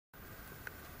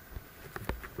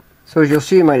So as you'll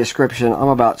see in my description, I'm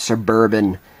about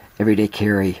suburban everyday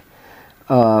carry.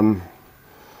 If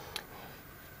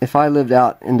I lived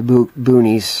out in the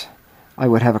boonies, I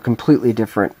would have a completely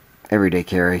different everyday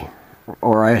carry.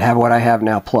 Or I'd have what I have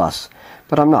now plus.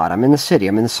 But I'm not. I'm in the city.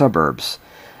 I'm in the suburbs.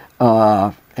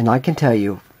 And I can tell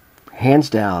you, hands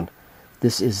down,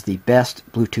 this is the best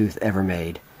Bluetooth ever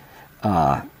made.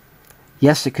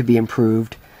 Yes, it could be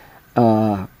improved,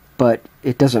 but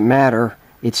it doesn't matter.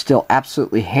 It's still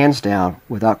absolutely, hands down,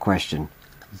 without question,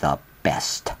 the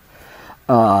best.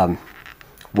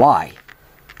 Why?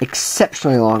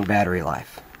 Exceptionally long battery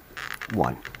life.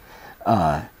 1.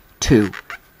 2.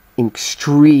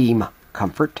 Extreme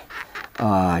comfort.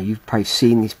 You've probably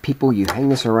seen these people, you hang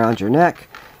this around your neck,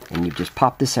 and you just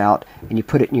pop this out, and you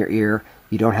put it in your ear.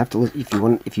 You don't have to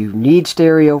listen. If you need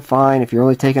stereo, fine. If you're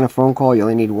only taking a phone call, you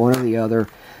only need one or the other.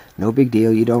 No big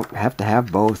deal. You don't have to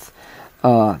have both.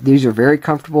 These are very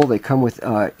comfortable. They come with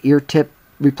ear tip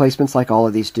replacements like all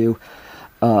of these do.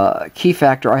 Key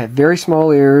factor, I have very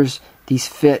small ears. These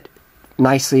fit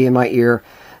nicely in my ear.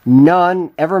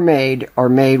 None ever made are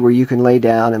made where you can lay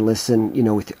down and listen, you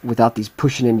know, without these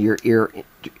pushing into your ear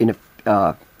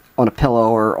on a pillow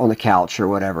or on the couch or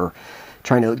whatever,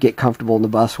 trying to get comfortable in the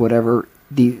bus, whatever.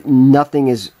 Nothing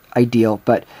is ideal,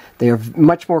 but they are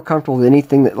much more comfortable than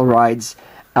anything that rides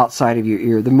outside of your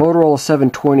ear. The Motorola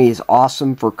 720 is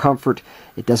awesome for comfort.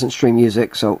 It doesn't stream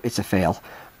music, so it's a fail.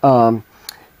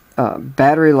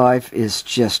 Battery life is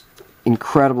just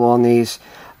incredible on these.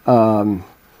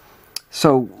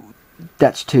 So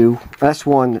that's 2. That's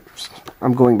 1.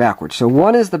 I'm going backwards. So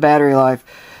 1 is the battery life.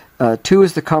 2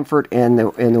 is the comfort and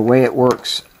the way it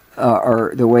works,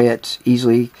 or the way it's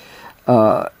easily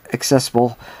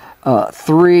accessible.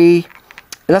 3.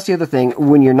 That's the other thing.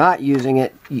 When you're not using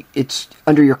it, it's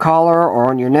under your collar or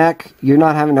on your neck. You're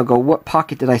not having to go, what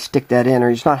pocket did I stick that in? Or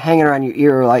it's not hanging around your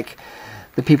ear like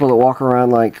the people that walk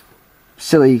around like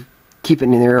silly,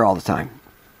 keeping it in their ear all the time.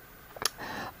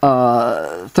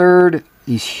 3rd,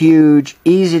 these huge,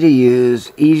 easy to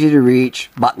use, easy to reach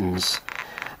buttons.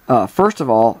 First of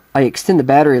all, I extend the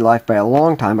battery life by a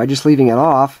long time by just leaving it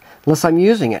off unless I'm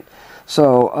using it.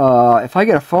 So if I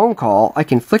get a phone call, I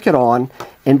can flick it on,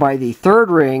 and by the 3rd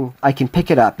ring, I can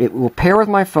pick it up. It will pair with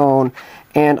my phone,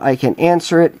 and I can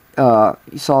answer it.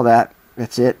 You saw that.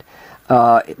 That's it.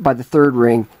 By the 3rd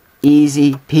ring,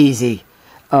 easy peasy.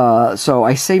 So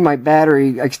I save my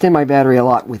battery, I extend my battery a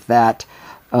lot with that.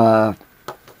 But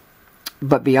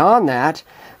beyond that,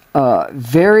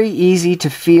 very easy to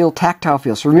feel, tactile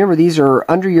feel. So remember, these are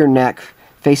under your neck,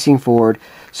 facing forward.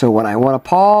 So when I want to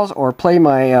pause or play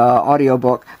my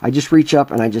audiobook, I just reach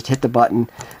up and I just hit the button,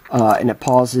 and it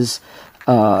pauses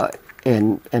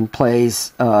and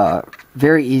plays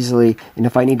very easily. And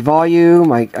if I need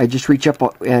volume, I just reach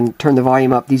up and turn the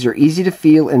volume up. These are easy to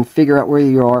feel and figure out where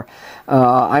you are.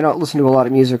 I don't listen to a lot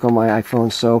of music on my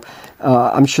iPhone, so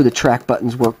I'm sure the track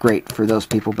buttons work great for those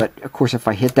people. But of course, if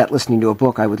I hit that listening to a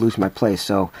book, I would lose my place.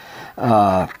 So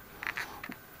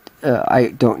I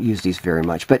don't use these very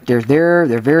much, but they're there.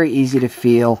 They're very easy to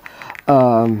feel.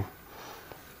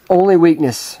 Only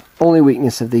weakness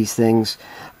of these things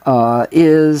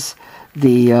is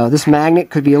this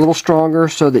magnet could be a little stronger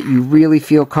so that you really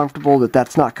feel comfortable that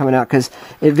that's not coming out, because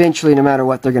eventually, no matter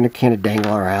what, they're going to kind of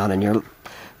dangle around, and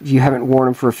you haven't worn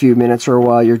them for a few minutes or a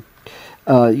while. You're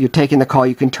taking the call.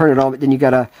 You can turn it on, but then you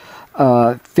got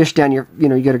to fish down your,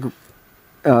 you got to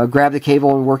grab the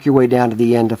cable and work your way down to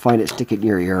the end to find it, stick it in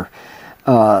your ear.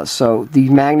 So the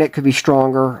magnet could be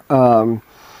stronger. And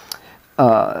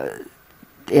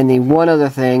the one other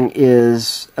thing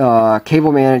is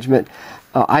cable management.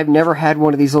 I've never had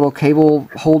one of these little cable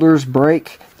holders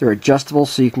break. They're adjustable,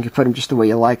 so you can put them just the way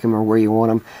you like them or where you want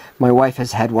them. My wife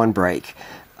has had one break.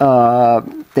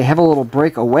 They have a little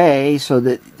break away so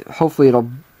that hopefully it'll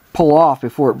pull off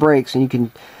before it breaks, and you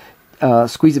can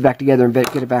squeeze it back together and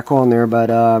get it back on there.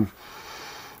 But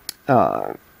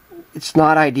it's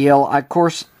not ideal. Of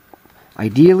course,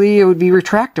 ideally it would be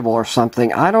retractable or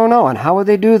something. I don't know. And how would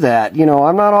they do that?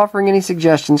 I'm not offering any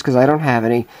suggestions because I don't have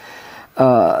any.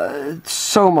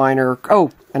 So minor.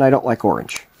 Oh, and I don't like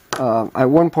orange. At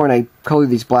one point I colored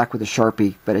these black with a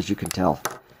Sharpie, but as you can tell,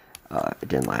 it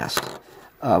didn't last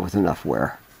with enough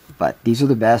wear. But these are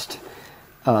the best.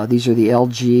 These are the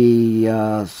LG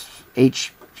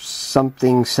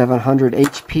H700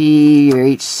 HP or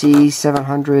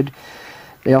HC700.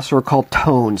 They also are called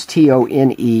Tones,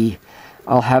 T-O-N-E.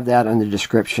 I'll have that in the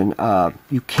description.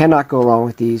 You cannot go wrong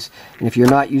with these, and if you're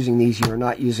not using these, you are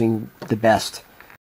not using the best